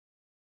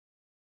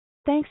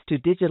Thanks to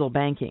digital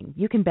banking,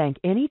 you can bank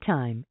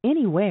anytime,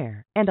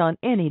 anywhere, and on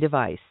any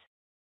device.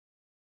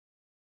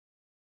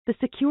 The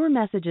Secure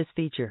Messages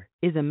feature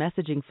is a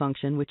messaging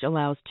function which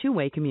allows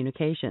two-way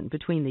communication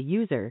between the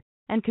user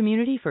and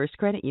Community First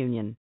Credit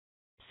Union.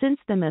 Since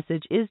the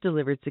message is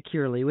delivered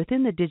securely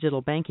within the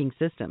digital banking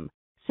system,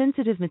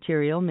 sensitive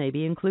material may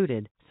be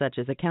included, such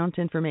as account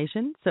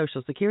information,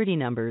 social security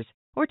numbers,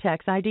 or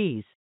tax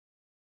IDs.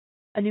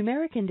 A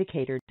numeric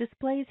indicator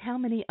displays how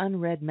many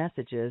unread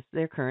messages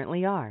there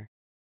currently are.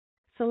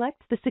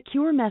 Select the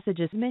Secure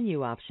Messages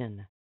menu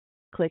option.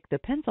 Click the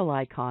pencil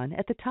icon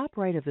at the top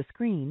right of the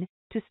screen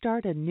to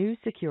start a new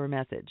secure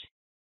message.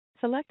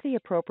 Select the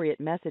appropriate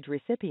message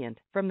recipient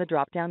from the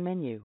drop-down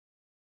menu.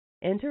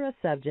 Enter a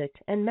subject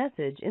and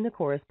message in the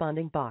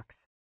corresponding box.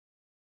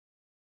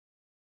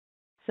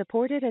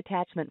 Supported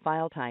attachment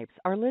file types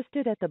are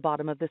listed at the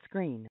bottom of the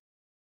screen.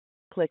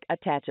 Click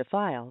Attach a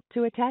File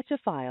to attach a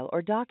file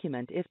or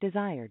document if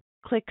desired.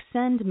 Click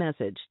Send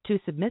Message to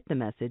submit the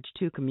message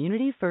to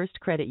Community First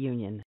Credit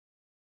Union.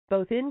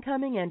 Both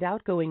incoming and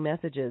outgoing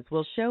messages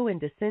will show in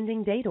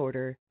descending date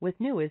order with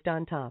newest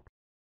on top.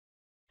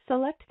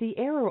 Select the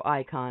arrow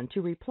icon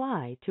to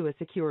reply to a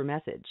secure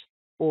message,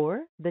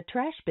 or the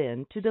trash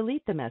bin to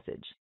delete the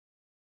message.